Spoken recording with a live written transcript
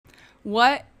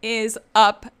What is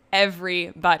up,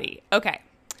 everybody? Okay,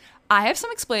 I have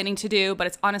some explaining to do, but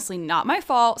it's honestly not my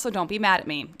fault, so don't be mad at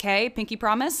me, okay? Pinky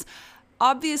promise?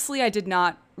 Obviously, I did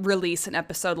not release an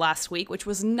episode last week, which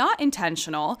was not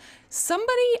intentional.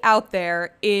 Somebody out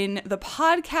there in the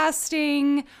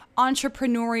podcasting,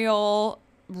 entrepreneurial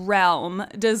realm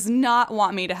does not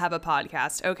want me to have a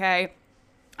podcast, okay?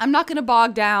 I'm not going to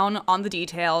bog down on the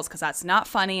details because that's not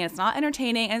funny and it's not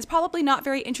entertaining and it's probably not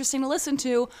very interesting to listen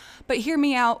to, but hear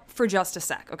me out for just a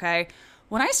sec, okay?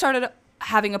 When I started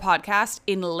having a podcast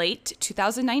in late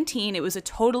 2019, it was a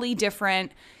totally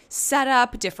different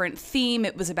setup, different theme.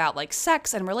 It was about like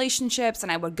sex and relationships,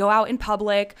 and I would go out in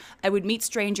public. I would meet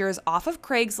strangers off of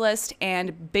Craigslist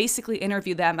and basically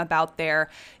interview them about their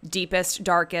deepest,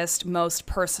 darkest, most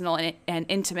personal and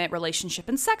intimate relationship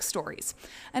and sex stories.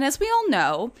 And as we all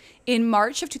know, in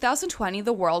March of 2020,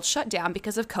 the world shut down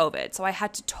because of COVID. So I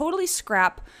had to totally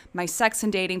scrap my sex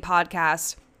and dating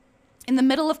podcast. In the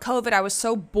middle of COVID, I was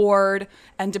so bored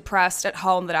and depressed at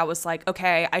home that I was like,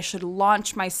 okay, I should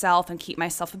launch myself and keep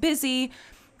myself busy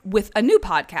with a new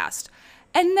podcast.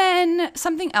 And then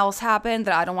something else happened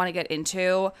that I don't want to get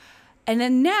into. And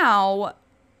then now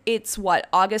it's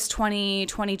August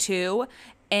 2022.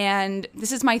 And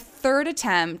this is my third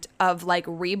attempt of like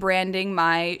rebranding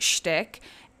my shtick.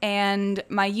 And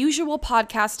my usual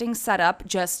podcasting setup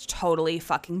just totally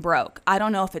fucking broke. I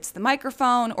don't know if it's the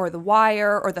microphone or the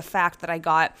wire or the fact that I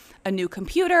got a new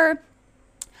computer.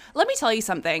 Let me tell you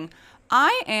something.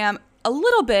 I am a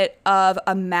little bit of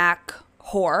a Mac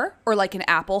whore or like an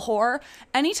Apple whore.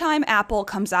 Anytime Apple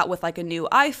comes out with like a new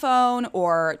iPhone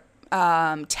or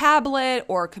tablet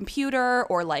or computer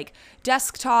or like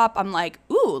desktop, I'm like,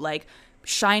 ooh, like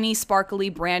shiny,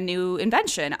 sparkly, brand new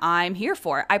invention. I'm here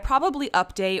for it. I probably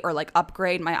update or like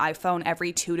upgrade my iPhone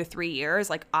every 2 to 3 years.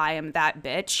 Like I am that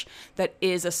bitch that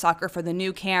is a sucker for the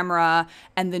new camera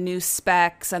and the new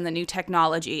specs and the new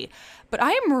technology. But I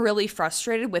am really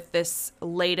frustrated with this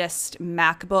latest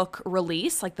MacBook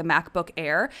release, like the MacBook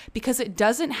Air, because it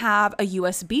doesn't have a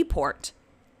USB port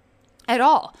at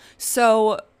all.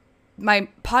 So my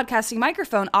podcasting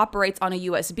microphone operates on a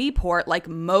USB port like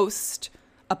most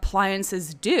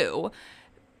appliances do,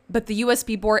 but the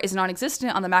USB port is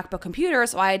non-existent on the MacBook computer,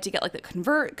 so I had to get like the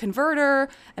converter,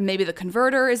 and maybe the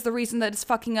converter is the reason that it's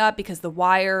fucking up because the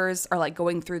wires are like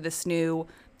going through this new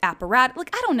apparatus.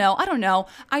 Like, I don't know.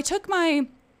 I took my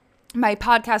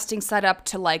podcasting setup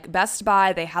to like Best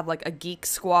Buy. They have like a Geek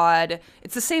Squad.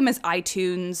 It's the same as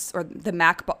iTunes or the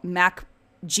Mac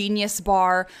Genius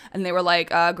bar, and they were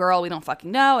like, girl, we don't fucking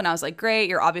know. And I was like, great,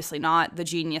 you're obviously not the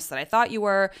genius that I thought you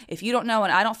were. If you don't know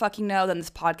and I don't fucking know, then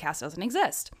this podcast doesn't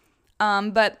exist.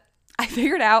 But I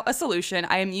figured out a solution.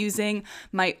 I am using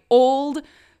my old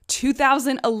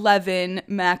 2011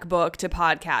 MacBook to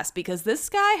podcast because this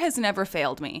guy has never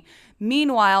failed me.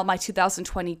 Meanwhile, my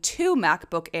 2022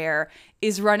 MacBook Air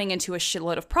is running into a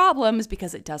shitload of problems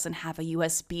because it doesn't have a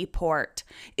USB port.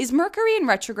 Is Mercury in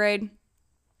retrograde?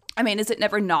 I mean, is it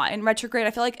never not in retrograde?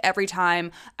 I feel like every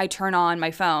time I turn on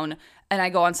my phone and I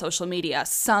go on social media,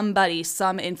 some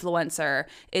influencer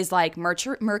is like,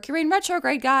 Mercury in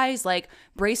retrograde, guys. Like,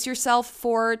 brace yourself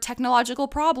for technological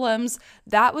problems.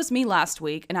 That was me last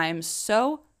week, and I am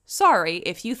so sorry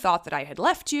if you thought that I had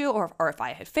left you or if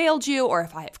I had failed you or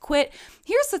if I have quit.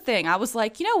 Here's the thing. I was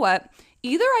like, you know what?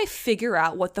 Either I figure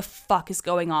out what the fuck is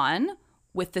going on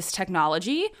with this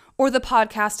technology, or the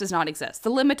podcast does not exist. The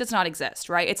limit does not exist,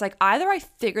 right? It's like either I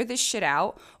figure this shit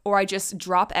out or I just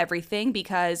drop everything,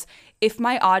 because if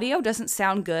my audio doesn't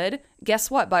sound good, guess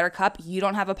what, Buttercup? You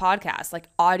don't have a podcast. Like,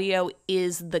 audio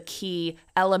is the key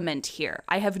element here.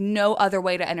 I have no other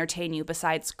way to entertain you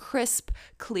besides crisp,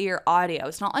 clear audio.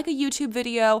 It's not like a YouTube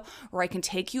video where I can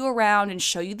take you around and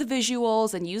show you the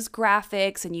visuals and use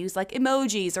graphics and use like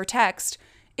emojis or text.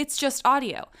 It's just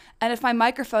audio. And if my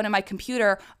microphone and my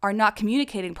computer are not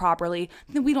communicating properly,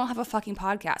 then we don't have a fucking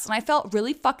podcast. And I felt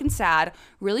really fucking sad,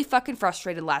 really fucking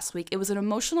frustrated last week. It was an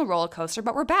emotional roller coaster,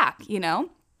 but we're back, you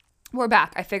know? We're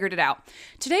back. I figured it out.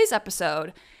 Today's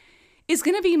episode is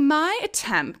going to be my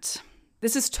attempt.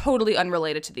 This is totally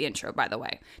unrelated to the intro, by the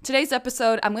way. Today's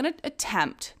episode, I'm going to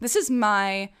attempt, this is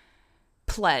my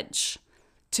pledge,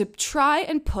 to try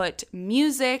and put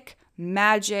music,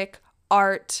 magic,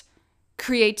 art,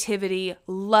 creativity,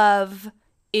 love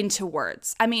into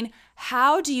words. I mean,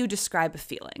 how do you describe a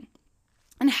feeling?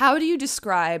 And how do you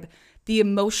describe the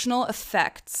emotional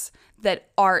effects that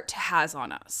art has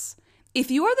on us? If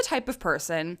you are the type of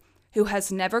person who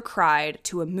has never cried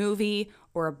to a movie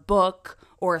or a book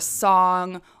or a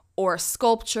song or a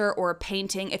sculpture or a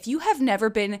painting, if you have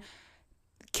never been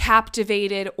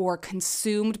captivated or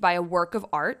consumed by a work of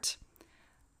art,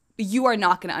 you are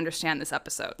not going to understand this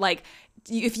episode. Like,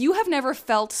 if you have never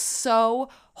felt so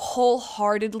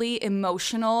wholeheartedly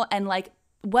emotional and like,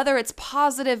 whether it's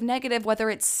positive, negative, whether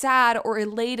it's sad or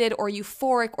elated or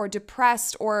euphoric or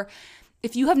depressed, or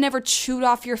if you have never chewed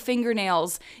off your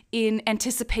fingernails in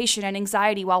anticipation and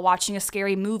anxiety while watching a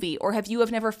scary movie, or have you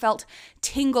have never felt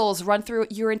tingles run through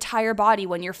your entire body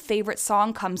when your favorite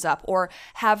song comes up, or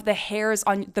have the hairs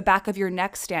on the back of your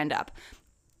neck stand up.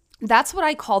 That's what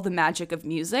I call the magic of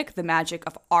music, the magic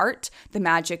of art, the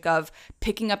magic of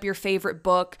picking up your favorite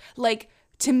book. Like,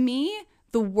 to me,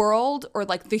 the world, or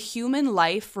like the human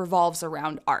life, revolves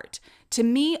around art. To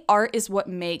me, art is what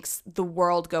makes the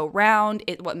world go round.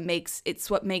 It's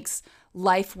what makes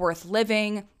life worth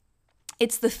living.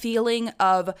 It's the feeling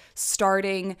of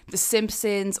starting The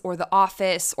Simpsons or The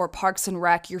Office or Parks and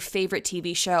Rec, your favorite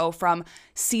TV show, from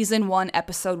season 1,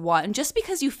 episode 1, just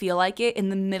because you feel like it in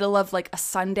the middle of like a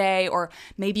Sunday, or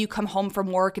maybe you come home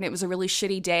from work and it was a really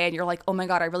shitty day and you're like, oh my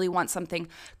God, I really want something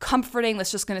comforting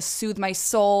that's just going to soothe my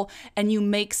soul. And you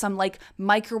make some like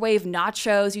microwave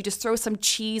nachos. You just throw some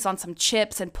cheese on some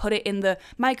chips and put it in the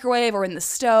microwave or in the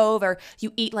stove, or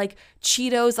you eat like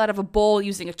Cheetos out of a bowl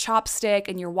using a chopstick,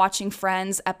 and you're watching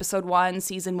Friends episode 1,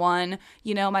 season 1.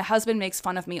 You know, my husband makes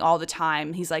fun of me all the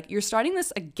time. He's like, you're starting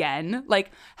this again? Like,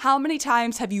 how many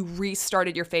times have you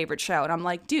restarted your favorite show? And I'm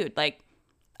like, dude, like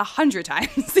 100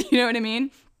 times. You know what I mean?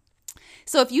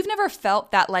 So if you've never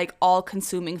felt that like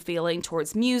all-consuming feeling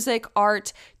towards music,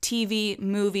 art, TV,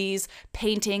 movies,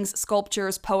 paintings,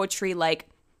 sculptures, poetry, like,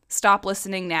 stop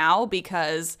listening now,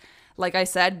 because like I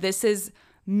said, this is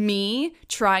me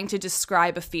trying to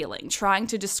describe a feeling, trying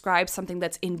to describe something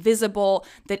that's invisible,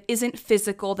 that isn't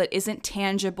physical, that isn't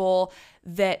tangible,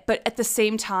 but at the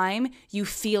same time, you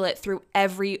feel it through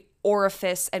every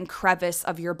orifice and crevice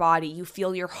of your body. You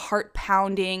feel your heart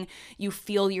pounding, you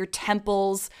feel your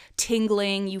temples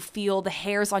tingling, you feel the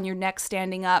hairs on your neck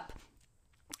standing up.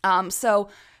 So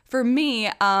for me,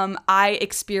 I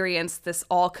experienced this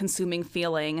all-consuming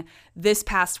feeling this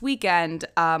past weekend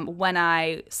when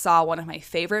I saw one of my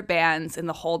favorite bands in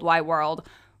the whole wide world,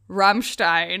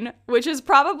 Rammstein, which is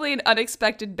probably an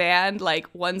unexpected band. Like,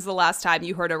 when's the last time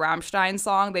you heard a Rammstein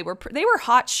song? They were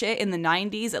hot shit in the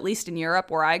 90s, at least in Europe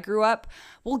where I grew up.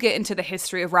 We'll get into the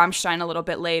history of Rammstein a little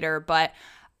bit later, but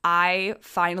I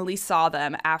finally saw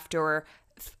them after,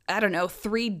 I don't know,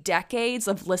 3 decades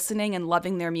of listening and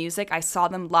loving their music. I saw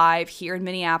them live here in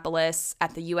Minneapolis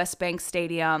at the US Bank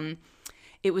Stadium.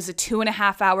 It was a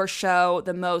 2.5-hour show,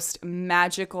 the most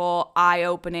magical,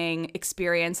 eye-opening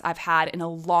experience I've had in a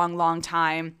long, long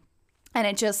time. And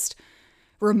it just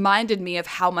reminded me of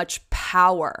how much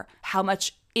power, how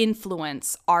much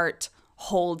influence art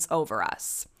holds over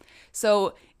us.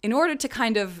 So in order to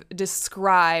kind of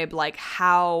describe like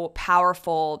how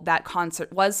powerful that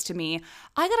concert was to me,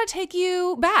 I gotta take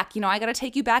you back. I gotta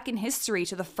take you back in history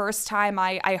to the first time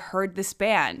I heard this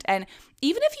band. And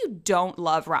even if you don't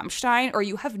love Rammstein, or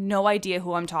you have no idea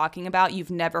who I'm talking about, you've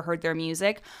never heard their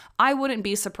music, I wouldn't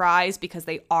be surprised, because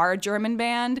they are a German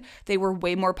band. They were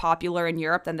way more popular in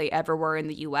Europe than they ever were in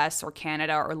the US or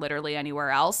Canada or literally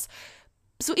anywhere else.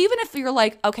 So even if you're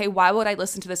like, okay, why would I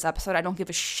listen to this episode? I don't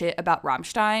give a shit about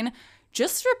Rammstein.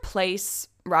 Just replace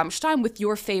Rammstein with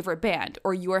your favorite band,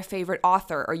 or your favorite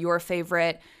author, or your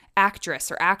favorite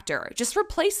actress or actor. Just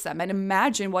replace them and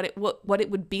imagine what it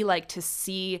would be like to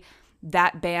see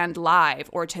that band live,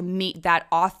 or to meet that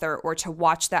author, or to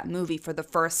watch that movie for the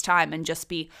first time and just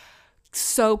be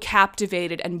so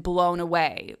captivated and blown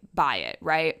away by it,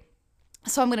 right?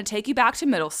 So I'm going to take you back to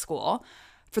middle school.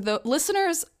 For the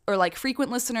listeners, or like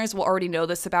frequent listeners, will already know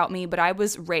this about me, but I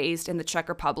was raised in the Czech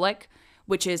Republic,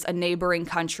 which is a neighboring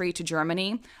country to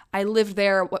Germany. I lived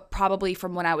there probably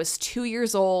from when I was 2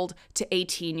 years old to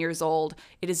 18 years old.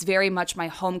 It is very much my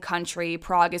home country.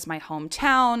 Prague is my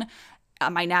hometown.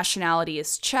 My nationality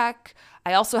is Czech.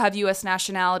 I also have US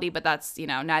nationality, but that's,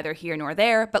 neither here nor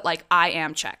there. But like, I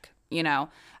am Czech,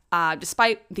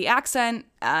 despite the accent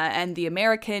and the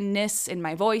Americanness in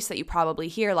my voice that you probably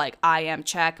hear, like, I am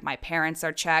Czech. My parents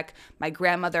are Czech. My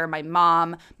grandmother, my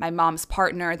mom's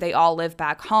partner, they all live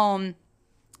back home.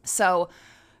 So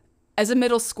as a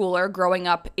middle schooler growing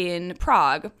up in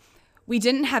Prague, we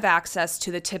didn't have access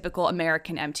to the typical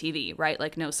American MTV, right?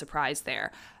 Like, no surprise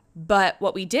there. But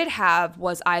what we did have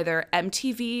was either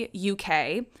MTV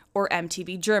UK or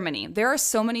MTV Germany. There are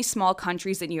so many small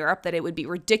countries in Europe that it would be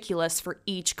ridiculous for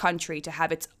each country to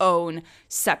have its own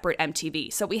separate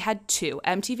MTV. So we had 2,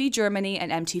 MTV Germany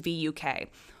and MTV UK.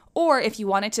 Or if you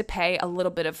wanted to pay a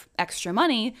little bit of extra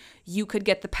money, you could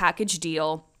get the package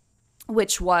deal,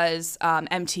 which was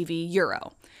MTV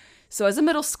Euro. So as a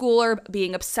middle schooler,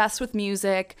 being obsessed with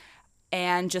music,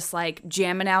 and just like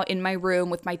jamming out in my room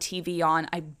with my TV on.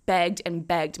 I begged and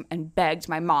begged and begged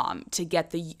my mom to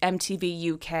get the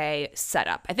MTV UK set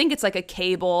up. I think it's like a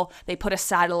cable. They put a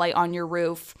satellite on your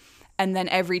roof, and then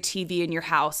every TV in your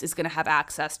house is going to have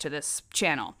access to this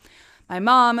channel. My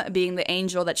mom, being the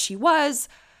angel that she was,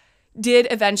 did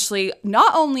eventually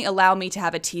not only allow me to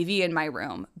have a TV in my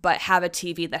room, but have a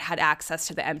TV that had access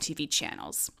to the MTV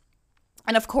channels.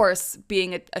 And of course,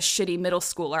 being a shitty middle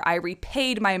schooler, I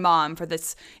repaid my mom for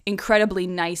this incredibly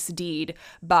nice deed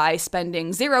by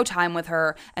spending 0 time with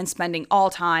her and spending all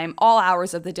time, all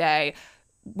hours of the day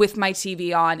with my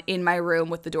TV on in my room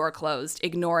with the door closed,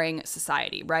 ignoring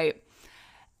society, right?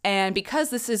 And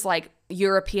because this is like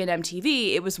European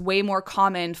MTV, it was way more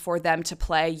common for them to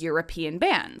play European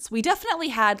bands. We definitely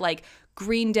had like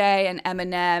Green Day and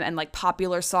Eminem and like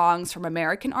popular songs from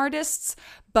American artists,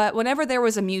 but whenever there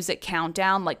was a music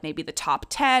countdown, like maybe the top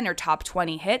 10 or top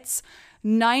 20 hits,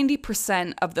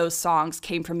 90% of those songs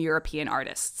came from European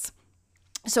artists.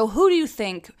 So who do you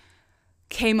think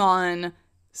came on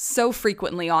so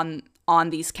frequently on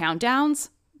these countdowns?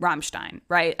 Rammstein,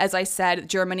 right? As I said,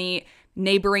 Germany,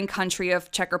 neighboring country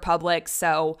of Czech Republic,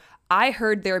 so I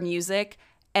heard their music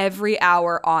every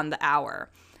hour on the hour.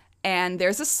 And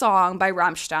there's a song by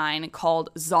Rammstein called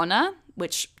Sonne,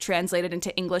 which translated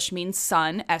into English means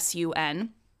sun, S-U-N.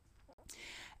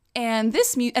 And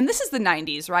this is the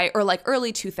 90s, right? Or like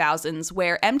early 2000s,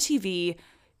 where MTV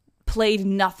played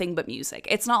nothing but music.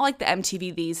 It's not like the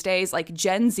MTV these days. Like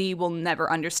Gen Z will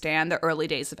never understand the early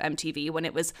days of MTV when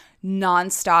it was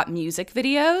nonstop music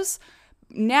videos.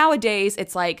 Nowadays,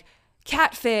 it's like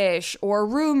Catfish or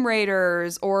Room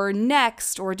Raiders or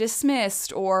Next or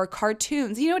Dismissed or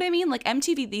cartoons. You know what I mean? Like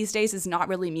MTV these days is not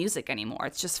really music anymore.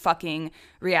 It's just fucking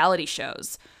reality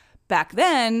shows. Back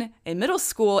then, in middle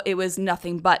school, it was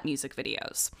nothing but music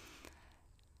videos.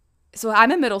 So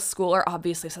I'm a middle schooler,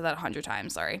 obviously I said that 100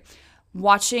 times, sorry,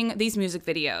 watching these music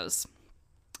videos.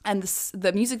 And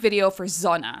the music video for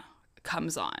Sonne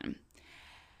comes on.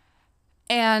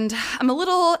 And I'm a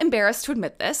little embarrassed to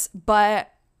admit this,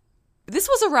 but this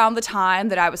was around the time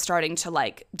that I was starting to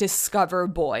like discover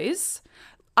boys.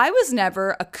 I was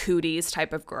never a cooties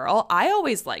type of girl. I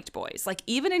always liked boys. Like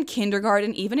even in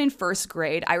kindergarten, even in first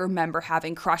grade, I remember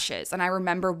having crushes, and I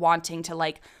remember wanting to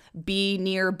like be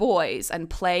near boys and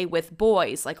play with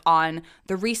boys, like on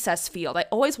the recess field. I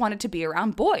always wanted to be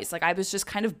around boys. Like I was just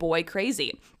kind of boy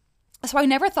crazy. So I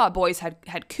never thought boys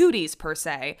had cooties per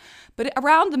se. But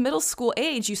around the middle school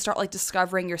age, you start like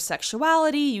discovering your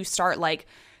sexuality. You start like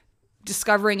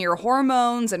discovering your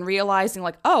hormones and realizing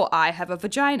like, oh, I have a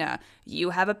vagina,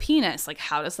 you have a penis. Like,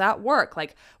 how does that work?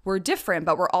 Like, we're different,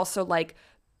 but we're also like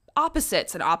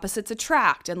opposites, and opposites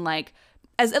attract. And like,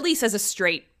 at least as a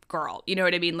straight girl, you know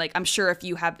what I mean? Like, I'm sure if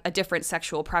you have a different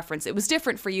sexual preference, it was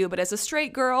different for you. But as a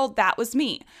straight girl, that was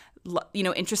me. You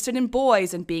know, interested in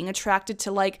boys and being attracted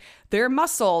to like their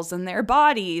muscles and their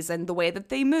bodies and the way that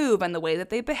they move and the way that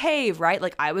they behave, right?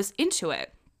 Like, I was into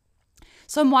it.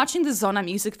 So I'm watching the Sonne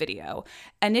music video,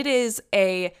 and it is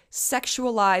a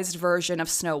sexualized version of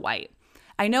Snow White.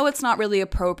 I know it's not really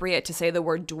appropriate to say the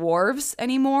word dwarves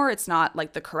anymore. It's not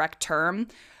like the correct term,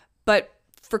 but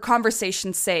for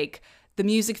conversation's sake, the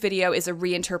music video is a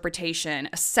reinterpretation,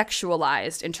 a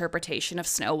sexualized interpretation of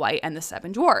Snow White and the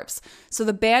Seven Dwarfs. So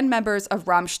the band members of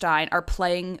Rammstein are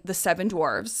playing the Seven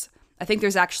Dwarfs. I think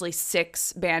there's actually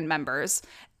 6 band members,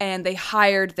 and they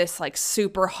hired this like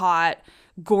super hot,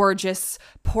 gorgeous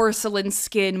porcelain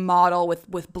skin model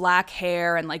with black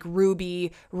hair and like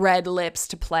ruby red lips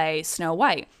to play Snow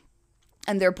White.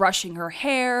 And they're brushing her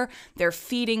hair, they're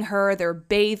feeding her, they're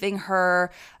bathing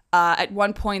her. At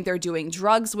one point, they're doing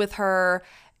drugs with her.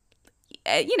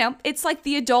 You know, it's like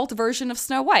the adult version of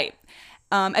Snow White.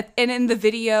 And in the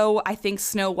video, I think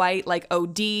Snow White like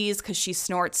ODs because she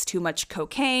snorts too much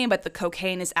cocaine, but the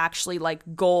cocaine is actually like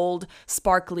gold,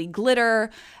 sparkly glitter.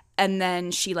 And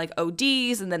then she like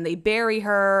ODs, and then they bury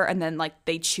her, and then like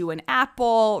they chew an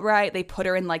apple, right? They put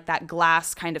her in like that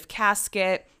glass kind of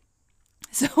casket.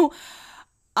 So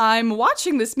I'm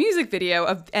watching this music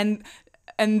video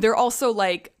and they're also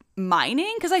like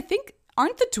mining, because I think,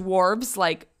 aren't the dwarves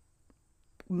like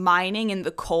mining in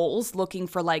the coals looking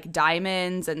for like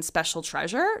diamonds and special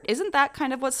treasure? Isn't that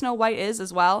kind of what Snow White is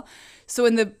as well? So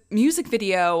in the music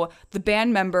video, the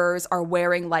band members are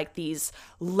wearing like these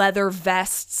leather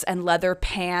vests and leather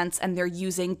pants, and they're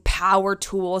using power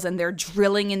tools, and they're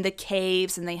drilling in the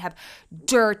caves, and they have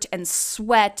dirt and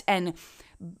sweat and,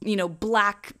 you know,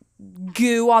 black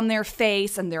goo on their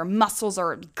face, and their muscles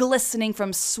are glistening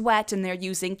from sweat, and they're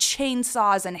using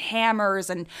chainsaws and hammers,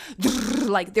 and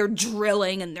like they're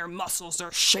drilling, and their muscles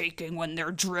are shaking when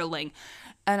they're drilling.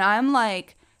 and I'm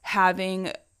like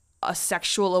having a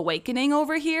sexual awakening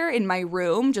over here in my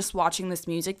room just watching this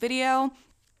music video.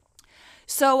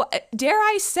 So dare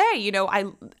I say, you know,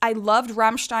 I loved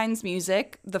Rammstein's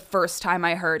music the first time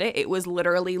I heard it. It was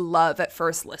literally love at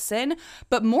first listen.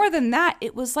 But more than that,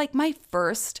 it was like my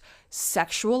first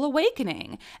sexual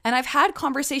awakening. And I've had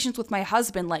conversations with my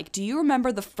husband, like, do you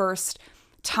remember the first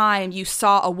time you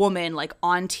saw a woman like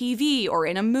on TV or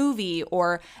in a movie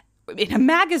or in a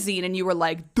magazine and you were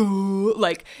like, duh,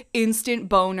 like instant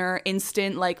boner,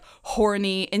 instant like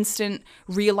horny, instant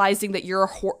realizing that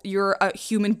you're a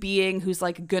human being who's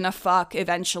like gonna fuck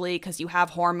eventually because you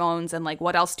have hormones, and like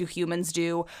what else do humans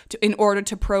do in order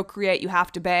to procreate? You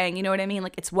have to bang, you know what I mean?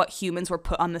 Like it's what humans were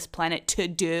put on this planet to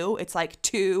do. It's like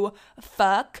to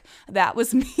fuck. That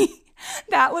was me.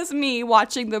 That was me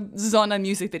watching the Zona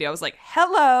music video. I was like,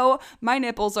 hello, my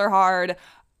nipples are hard.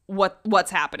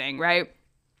 What's happening, right?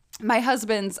 My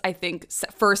husband's, I think,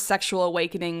 first sexual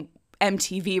awakening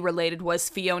MTV related was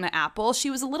Fiona Apple. She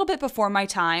was a little bit before my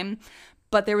time,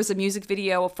 but there was a music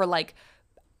video for like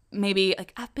maybe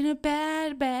like I've been a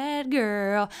bad, bad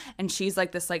girl. And she's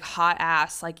like this like hot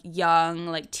ass, like young,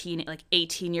 like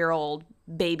 18-year-old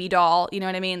baby doll. You know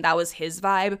what I mean? That was his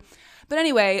vibe. But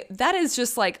anyway, that is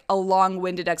just like a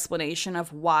long-winded explanation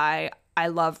of why I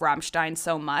love Rammstein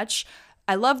so much.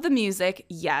 I love the music,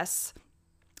 yes.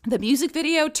 The music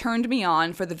video turned me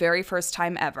on for the very first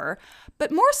time ever.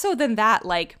 But more so than that,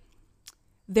 like,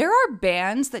 there are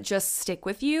bands that just stick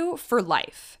with you for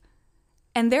life.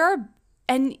 And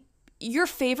your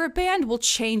favorite band will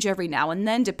change every now and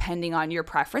then depending on your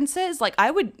preferences. Like, I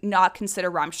would not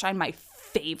consider Rammstein my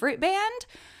favorite band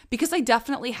because I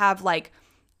definitely have, like,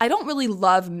 I don't really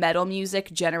love metal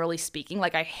music, generally speaking.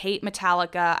 Like, I hate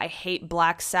Metallica. I hate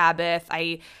Black Sabbath.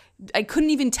 I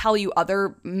couldn't even tell you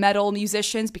other metal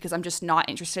musicians because I'm just not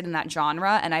interested in that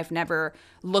genre, and I've never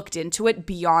looked into it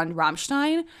beyond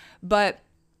Rammstein. But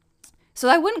so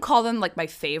I wouldn't call them like my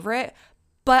favorite,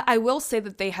 but I will say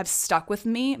that they have stuck with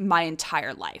me my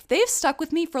entire life. They've stuck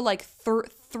with me for like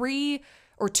 3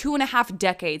 or 2.5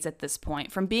 decades at this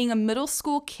point, from being a middle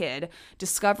school kid,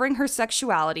 discovering her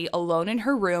sexuality alone in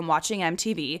her room watching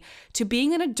MTV, to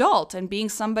being an adult and being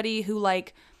somebody who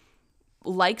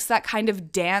likes that kind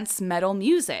of dance metal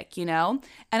music, you know?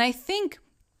 And I think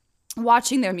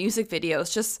watching their music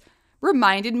videos just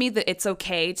reminded me that it's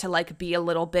okay to like be a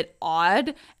little bit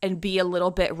odd and be a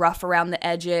little bit rough around the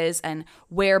edges and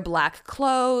wear black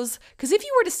clothes. Because if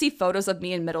you were to see photos of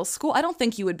me in middle school, I don't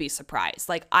think you would be surprised.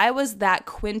 Like, I was that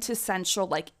quintessential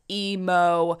like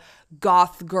emo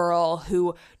goth girl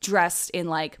who dressed in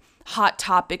like Hot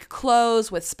Topic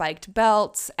clothes with spiked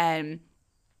belts, and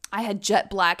I had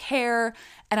jet black hair.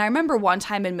 And I remember one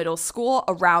time in middle school,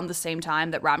 around the same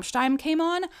time that Rammstein came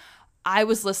on, I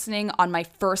was listening on my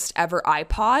first ever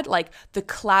iPod, like the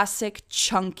classic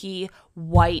chunky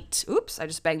white, oops, I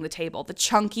just banged the table, the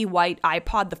chunky white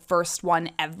iPod, the first one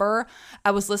ever.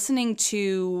 I was listening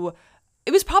to,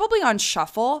 it was probably on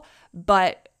shuffle,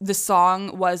 but the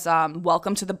song was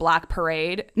Welcome to the Black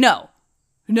Parade. No,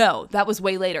 that was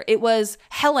way later. It was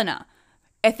Helena.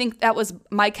 I think that was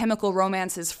My Chemical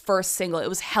Romance's first single. It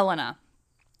was Helena.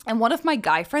 And one of my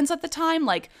guy friends at the time,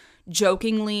 like,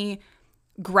 jokingly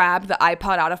grabbed the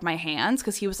iPod out of my hands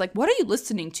because he was like, what are you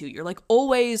listening to? You're like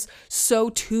always so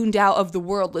tuned out of the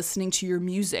world listening to your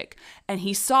music. And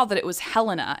he saw that it was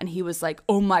Helena and he was like,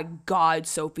 oh my God,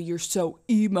 Sophie, you're so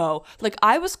emo. Like,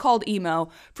 I was called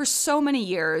emo for so many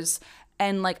years.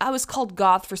 And like, I was called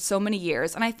goth for so many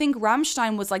years. And I think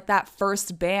Rammstein was like that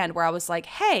first band where I was like,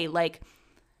 hey, like,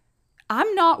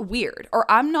 I'm not weird, or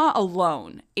I'm not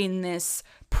alone in this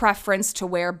preference to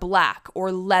wear black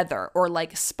or leather or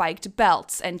like spiked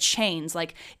belts and chains.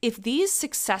 Like, if these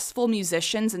successful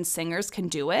musicians and singers can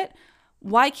do it,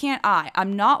 why can't I?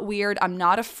 I'm not weird. I'm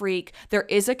not a freak. There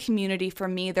is a community for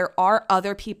me. There are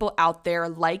other people out there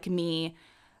like me.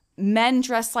 Men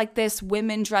dress like this,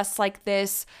 women dress like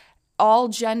this, all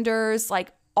genders,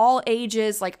 like all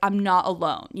ages. Like, I'm not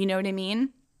alone. You know what I mean?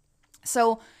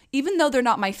 So even though they're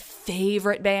not my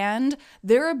favorite band,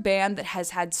 they're a band that has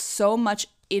had so much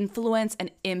influence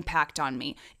and impact on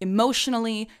me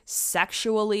emotionally,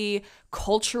 sexually,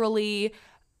 culturally.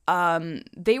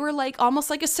 They were like almost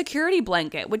like a security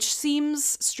blanket, which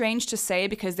seems strange to say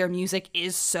because their music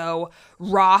is so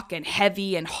rock and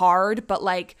heavy and hard, but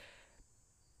like,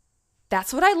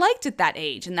 that's what I liked at that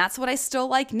age, and that's what I still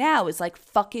like now, is like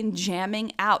fucking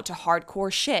jamming out to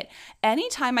hardcore shit.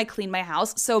 Anytime I clean my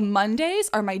house, so Mondays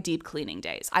are my deep cleaning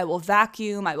days. I will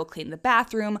vacuum, I will clean the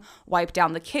bathroom, wipe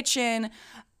down the kitchen,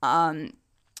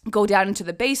 go down into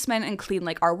the basement and clean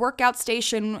like our workout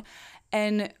station.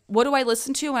 And what do I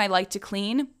listen to when I like to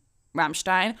clean?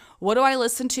 Rammstein. What do I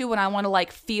listen to when I want to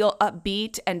like feel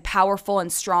upbeat and powerful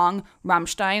and strong?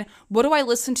 Rammstein. What do I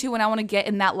listen to when I want to get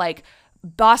in that like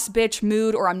boss bitch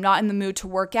mood, or I'm not in the mood to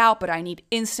work out, but I need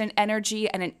instant energy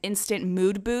and an instant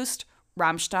mood boost?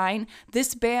 Rammstein.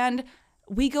 This band,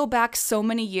 we go back so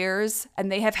many years,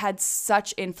 and they have had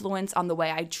such influence on the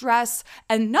way I dress.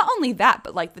 And not only that,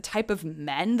 but like the type of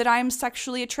men that I am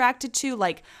sexually attracted to.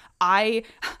 Like I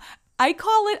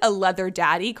call it a leather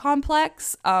daddy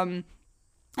complex. And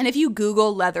if you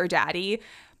Google leather daddy,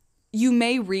 you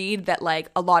may read that like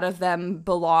a lot of them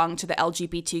belong to the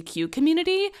LGBTQ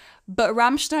community, but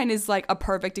Rammstein is like a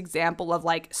perfect example of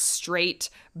like straight,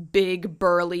 big,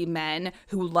 burly men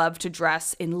who love to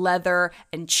dress in leather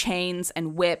and chains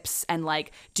and whips and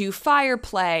like do fire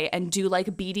play and do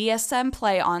like BDSM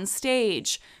play on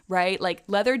stage, right? Like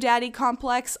leather daddy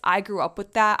complex. I grew up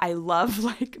with that. I love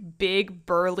like big,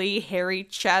 burly, hairy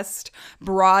chest,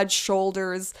 broad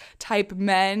shoulders type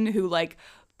men who like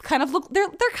kind of look, they're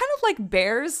kind of like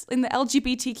bears in the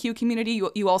LGBTQ community.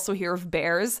 You also hear of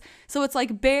bears. So it's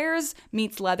like bears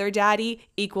meets leather daddy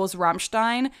equals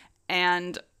Rammstein,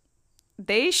 and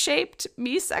they shaped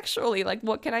me sexually. Like,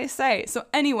 what can I say? So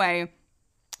anyway,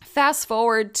 fast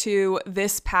forward to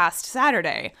this past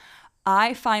Saturday,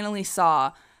 I finally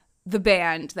saw the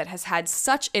band that has had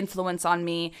such influence on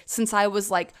me since I was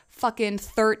like fucking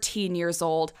 13 years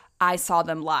old. I saw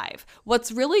them live.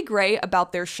 What's really great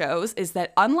about their shows is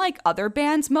that unlike other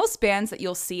bands, most bands that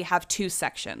you'll see have two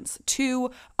sections,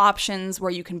 two options where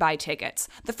you can buy tickets.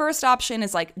 The first option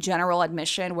is like general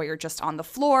admission, where you're just on the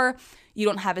floor. You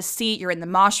don't have a seat. You're in the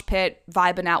mosh pit,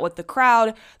 vibing out with the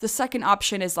crowd. The second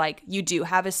option is like you do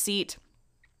have a seat,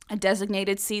 a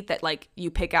designated seat that like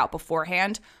you pick out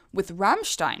beforehand. With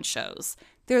Rammstein shows,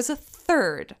 there's a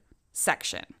third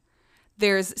section.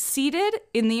 There's seated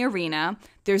in the arena,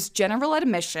 there's general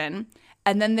admission,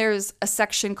 and then there's a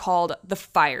section called the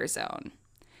Fire Zone,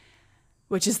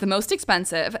 which is the most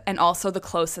expensive and also the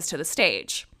closest to the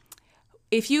stage.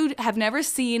 If you have never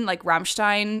seen like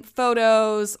Rammstein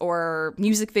photos or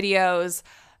music videos,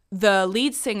 the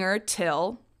lead singer,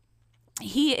 Till,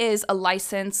 he is a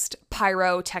licensed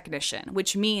pyrotechnician,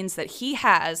 which means that he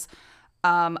has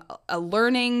a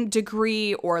learning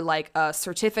degree or like a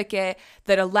certificate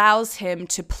that allows him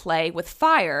to play with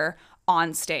fire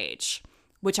on stage,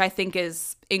 which I think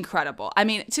is incredible. I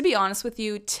mean, to be honest with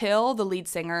you, Till, the lead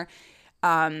singer,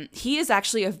 he is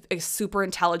actually a super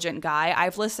intelligent guy.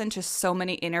 I've listened to so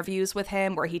many interviews with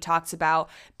him where he talks about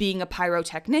being a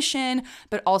pyrotechnician,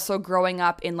 but also growing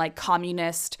up in like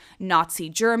communist Nazi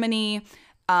Germany.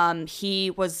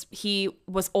 He was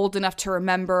old enough to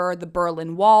remember the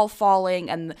Berlin Wall falling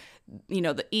and,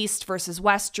 the East versus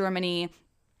West Germany.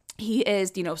 He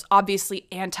is, obviously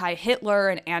anti-Hitler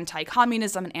and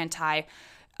anti-communism and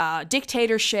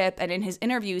anti-dictatorship. And in his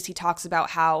interviews, he talks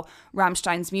about how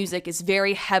Rammstein's music is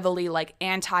very heavily like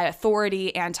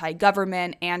anti-authority,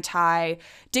 anti-government,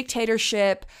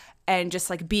 anti-dictatorship, and just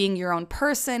like being your own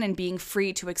person and being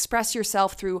free to express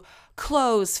yourself through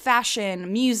clothes,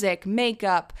 fashion, music,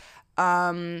 makeup,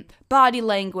 body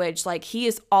language. Like he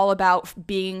is all about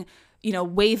being,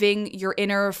 waving your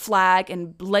inner flag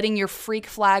and letting your freak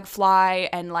flag fly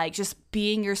and like just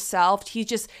being yourself.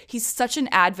 He's such an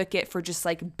advocate for just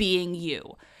like being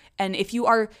you. And if you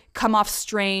come off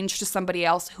strange to somebody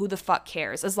else, who the fuck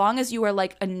cares? As long as you are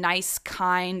like a nice,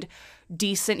 kind,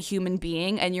 decent human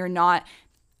being and you're not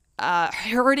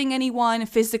hurting anyone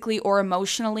physically or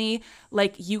emotionally,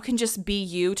 like you can just be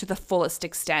you to the fullest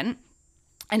extent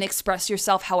and express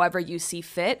yourself however you see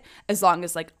fit, as long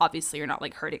as like obviously you're not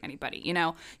like hurting anybody,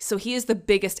 So he is the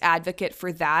biggest advocate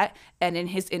for that. And in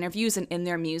his interviews and in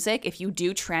their music, if you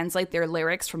do translate their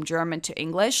lyrics from German to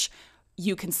English,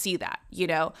 you can see that,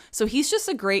 So he's just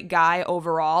a great guy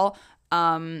overall.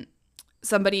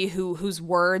 Somebody whose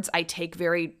words I take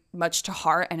very much to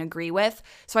heart and agree with.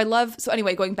 So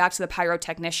anyway, going back to the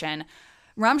pyrotechnician,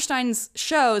 Rammstein's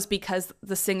shows, because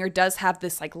the singer does have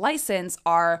this like license,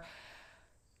 are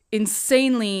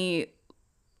insanely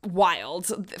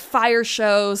wild. Fire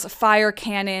shows, fire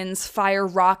cannons, fire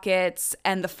rockets,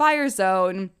 and the Fire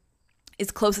Zone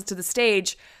is closest to the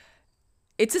stage.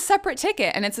 It's a separate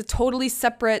ticket, and it's a totally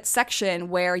separate section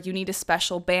where you need a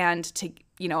special band to,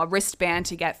 a wristband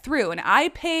to get through. And I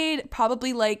paid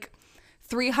probably like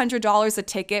 $300 a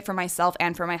ticket for myself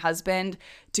and for my husband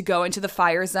to go into the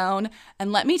Fire Zone.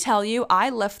 And let me tell you, I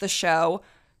left the show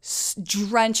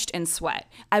drenched in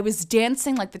sweat. I was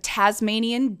dancing like the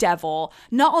Tasmanian devil.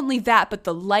 Not only that, but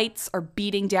the lights are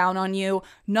beating down on you.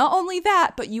 Not only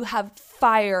that, but you have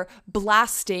fire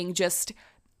blasting just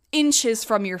inches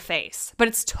from your face. But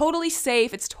it's totally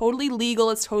safe. It's totally legal.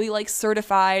 It's totally like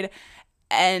certified.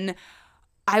 And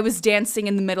I was dancing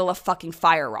in the middle of fucking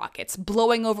fire rockets,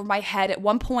 blowing over my head. At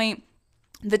one point,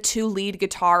 the two lead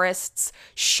guitarists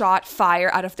shot fire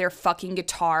out of their fucking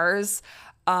guitars.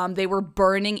 They were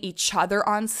burning each other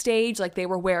on stage. Like, they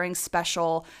were wearing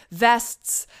special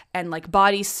vests and like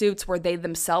bodysuits where they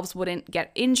themselves wouldn't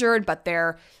get injured, but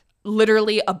they're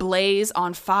literally ablaze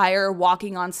on fire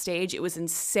walking on stage. It was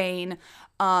insane.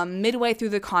 Midway through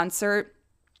the concert,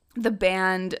 the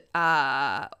band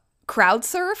crowd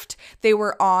surfed. They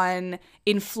were on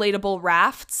inflatable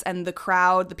rafts, and the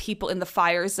crowd, the people in the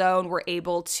fire zone, were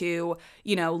able to,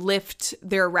 lift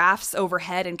their rafts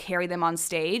overhead and carry them on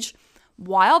stage.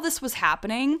 While this was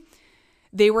happening,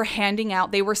 they were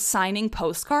signing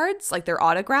postcards, like their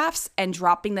autographs, and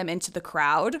dropping them into the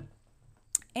crowd.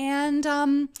 And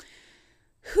who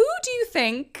do you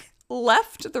think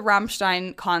left the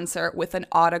Rammstein concert with an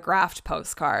autographed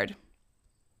postcard?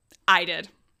 I did.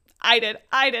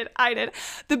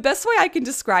 The best way I can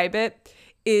describe it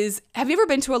is, have you ever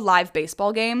been to a live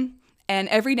baseball game? And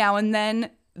every now and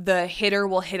then the hitter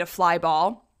will hit a fly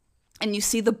ball and you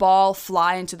see the ball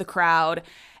fly into the crowd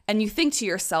and you think to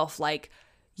yourself, like,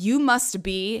 you must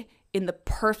be in the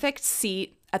perfect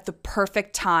seat at the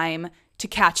perfect time to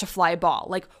catch a fly ball.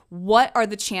 Like, what are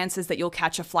the chances that you'll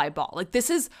catch a fly ball? Like, this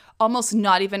is almost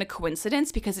not even a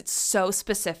coincidence because it's so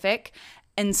specific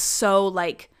and so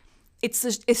like, it's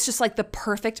just like the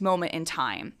perfect moment in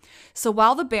time. So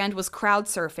while the band was crowd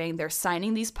surfing, they're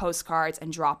signing these postcards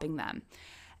and dropping them.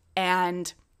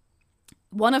 And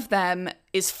one of them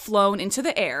is flown into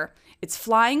the air. It's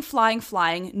flying.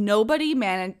 Nobody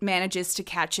manages to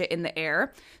catch it in the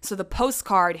air. So the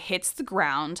postcard hits the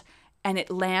ground and it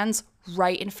lands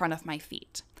right in front of my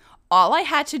feet. All I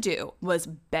had to do was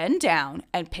bend down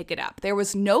and pick it up. There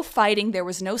was no fighting. There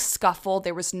was no scuffle.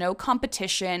 There was no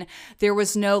competition. There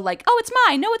was no like, oh, it's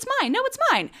mine. No, it's mine. No, it's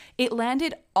mine. It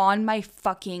landed on my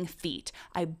fucking feet.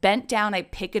 I bent down. I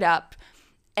pick it up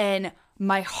and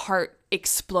my heart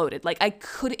exploded. Like,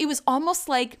 it was almost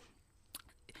like,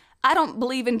 I don't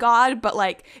believe in God, but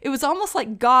like, it was almost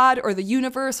like God or the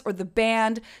universe or the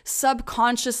band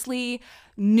subconsciously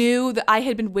knew that I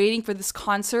had been waiting for this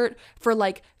concert for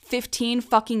like 15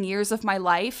 fucking years of my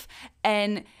life.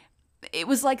 And it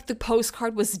was like the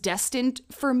postcard was destined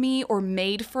for me or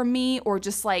made for me, or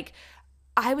just like,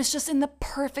 I was just in the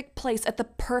perfect place at the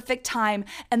perfect time,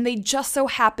 and they just so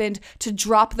happened to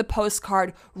drop the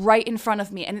postcard right in front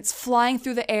of me, and it's flying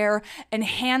through the air, and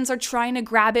hands are trying to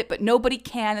grab it, but nobody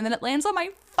can, and then it lands on my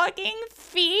fucking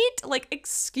feet. Like,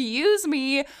 excuse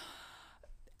me.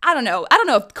 I don't know.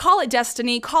 Call it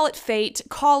destiny, call it fate,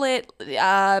 call it,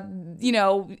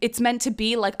 it's meant to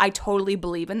be. Like, I totally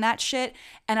believe in that shit.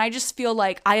 And I just feel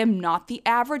like I am not the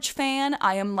average fan.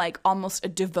 I am like almost a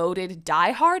devoted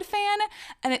diehard fan.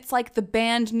 And it's like the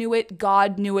band knew it,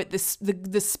 God knew it,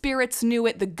 the spirits knew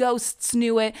it, the ghosts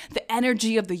knew it, the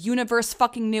energy of the universe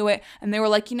fucking knew it. And they were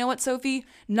like, you know what, Sophie?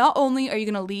 Not only are you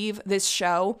going to leave this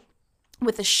show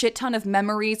with a shit ton of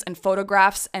memories and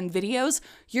photographs and videos,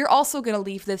 you're also going to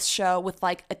leave this show with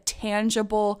like a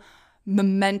tangible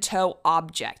memento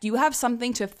object. You have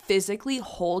something to physically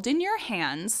hold in your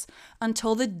hands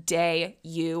until the day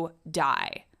you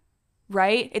die,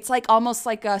 right? It's like almost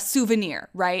like a souvenir,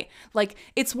 right? Like,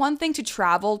 it's one thing to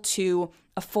travel to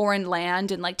a foreign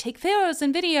land and like take photos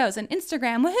and videos and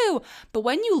Instagram, woohoo. But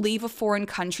when you leave a foreign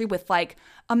country with like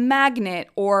a magnet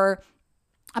or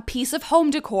a piece of home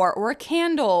decor or a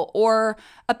candle or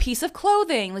a piece of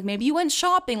clothing, like maybe you went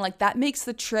shopping, like that makes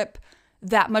the trip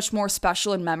that much more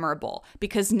special and memorable,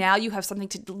 because now you have something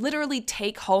to literally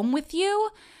take home with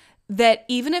you, that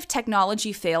even if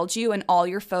technology failed you and all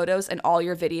your photos and all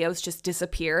your videos just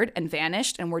disappeared and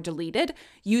vanished and were deleted,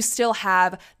 you still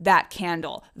have that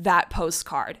candle, that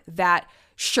postcard, that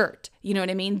shirt, you know what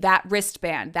I mean? That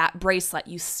wristband, that bracelet,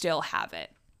 you still have it.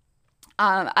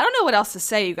 I don't know what else to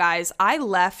say, you guys. I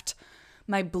left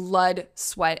my blood,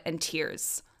 sweat, and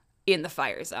tears in the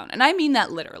fire zone. And I mean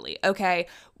that literally, okay?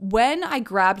 When I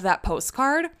grabbed that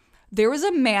postcard, there was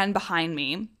a man behind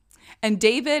me. And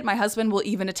David, my husband, will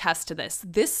even attest to this.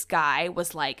 This guy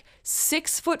was like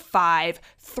 6'5",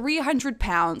 300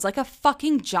 pounds, like a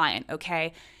fucking giant,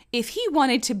 okay? If he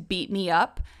wanted to beat me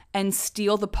up and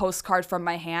steal the postcard from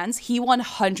my hands, he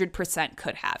 100%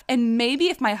 could have. And maybe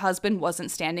if my husband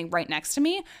wasn't standing right next to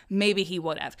me, maybe he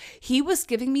would have. He was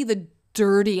giving me the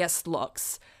dirtiest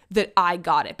looks that I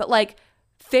got it. But like,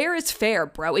 fair is fair,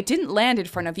 bro. It didn't land in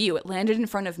front of you. It landed in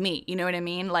front of me. You know what I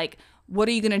mean? Like, what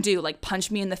are you gonna do? Like, punch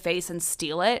me in the face and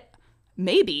steal it?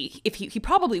 Maybe. If he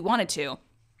probably wanted to.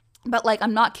 But like,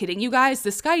 I'm not kidding you guys.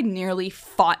 This guy nearly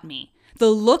fought me. The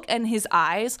look in his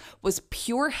eyes was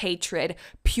pure hatred,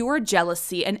 pure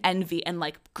jealousy and envy, and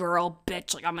like, girl,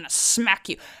 bitch, like, I'm gonna smack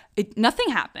you. Nothing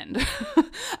happened.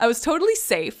 I was totally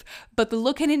safe, but the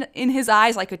look in his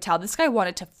eyes, I could tell this guy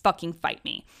wanted to fucking fight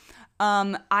me.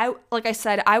 Like I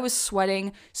said, I was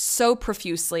sweating so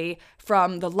profusely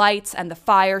from the lights and the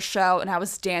fire show, and I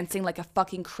was dancing like a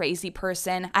fucking crazy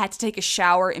person. I had to take a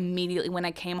shower immediately when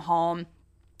I came home.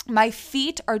 My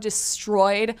feet are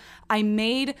destroyed. I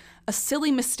made a silly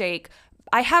mistake.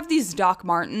 I have these Doc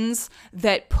Martens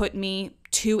that put me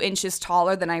 2 inches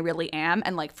taller than I really am.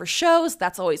 And like for shows,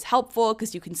 that's always helpful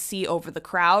because you can see over the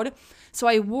crowd. So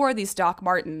I wore these Doc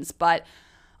Martens, but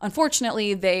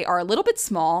unfortunately they are a little bit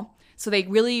small. So they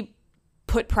really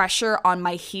put pressure on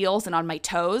my heels and on my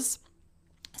toes.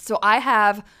 So I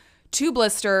have 2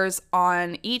 blisters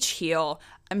on each heel.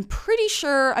 I'm pretty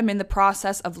sure I'm in the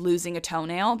process of losing a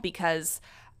toenail because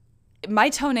my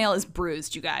toenail is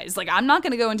bruised, you guys. Like, I'm not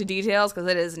going to go into details because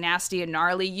it is nasty and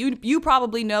gnarly. You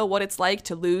probably know what it's like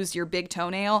to lose your big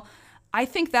toenail. I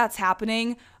think that's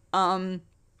happening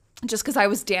just because I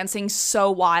was dancing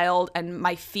so wild and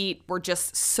my feet were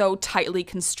just so tightly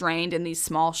constrained in these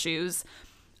small shoes.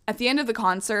 At the end of the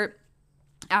concert,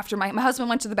 after my husband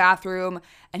went to the bathroom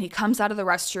and he comes out of the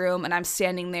restroom and I'm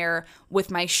standing there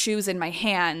with my shoes in my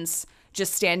hands,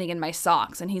 just standing in my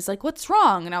socks. And he's like, what's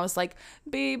wrong? And I was like,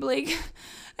 babe, like,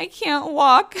 I can't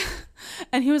walk.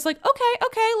 And he was like,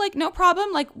 okay, like, no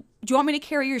problem. Like, do you want me to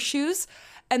carry your shoes?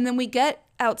 And then we get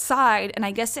outside and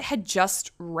I guess it had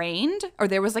just rained or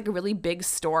there was like a really big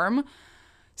storm.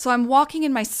 So I'm walking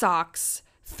in my socks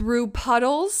through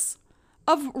puddles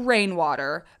of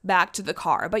rainwater back to the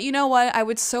car. But you know what? I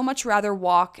would so much rather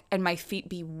walk and my feet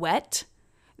be wet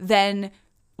than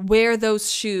wear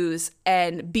those shoes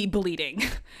and be bleeding.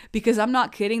 Because I'm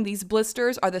not kidding, these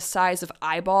blisters are the size of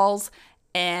eyeballs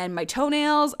and my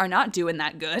toenails are not doing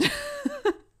that good.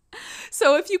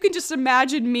 So if you can just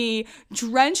imagine me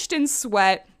drenched in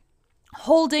sweat,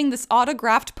 holding this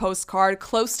autographed postcard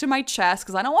close to my chest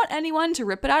because I don't want anyone to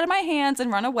rip it out of my hands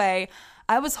and run away.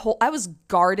 I was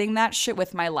guarding that shit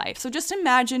with my life. So just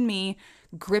imagine me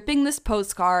gripping this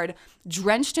postcard,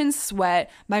 drenched in sweat.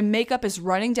 My makeup is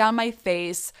running down my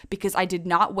face because I did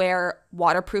not wear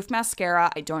waterproof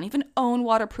mascara. I don't even own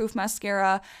waterproof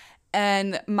mascara.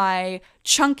 And my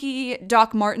chunky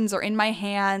Doc Martens are in my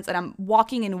hands and I'm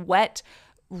walking in wet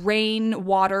rain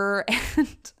water.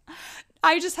 And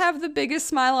I just have the biggest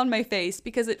smile on my face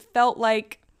because it felt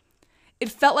like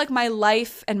my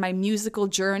life and my musical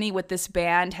journey with this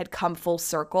band had come full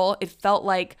circle. It felt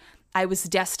like I was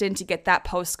destined to get that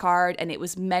postcard and it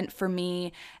was meant for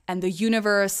me. And the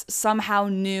universe somehow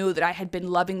knew that I had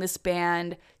been loving this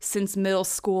band since middle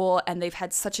school and they've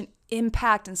had such an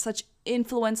impact and such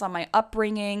influence on my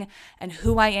upbringing and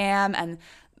who I am and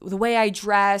the way I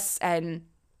dress and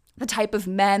the type of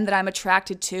men that I'm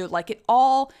attracted to. Like it's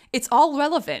all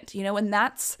relevant, you know, and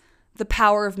that's the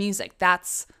power of music.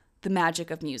 That's the magic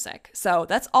of music. So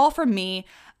that's all from me.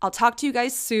 I'll talk to you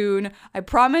guys soon. I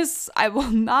promise I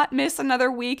will not miss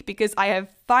another week because I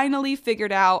have finally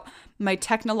figured out my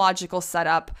technological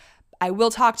setup. I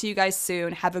will talk to you guys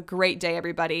soon. Have a great day,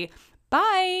 everybody.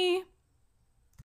 Bye.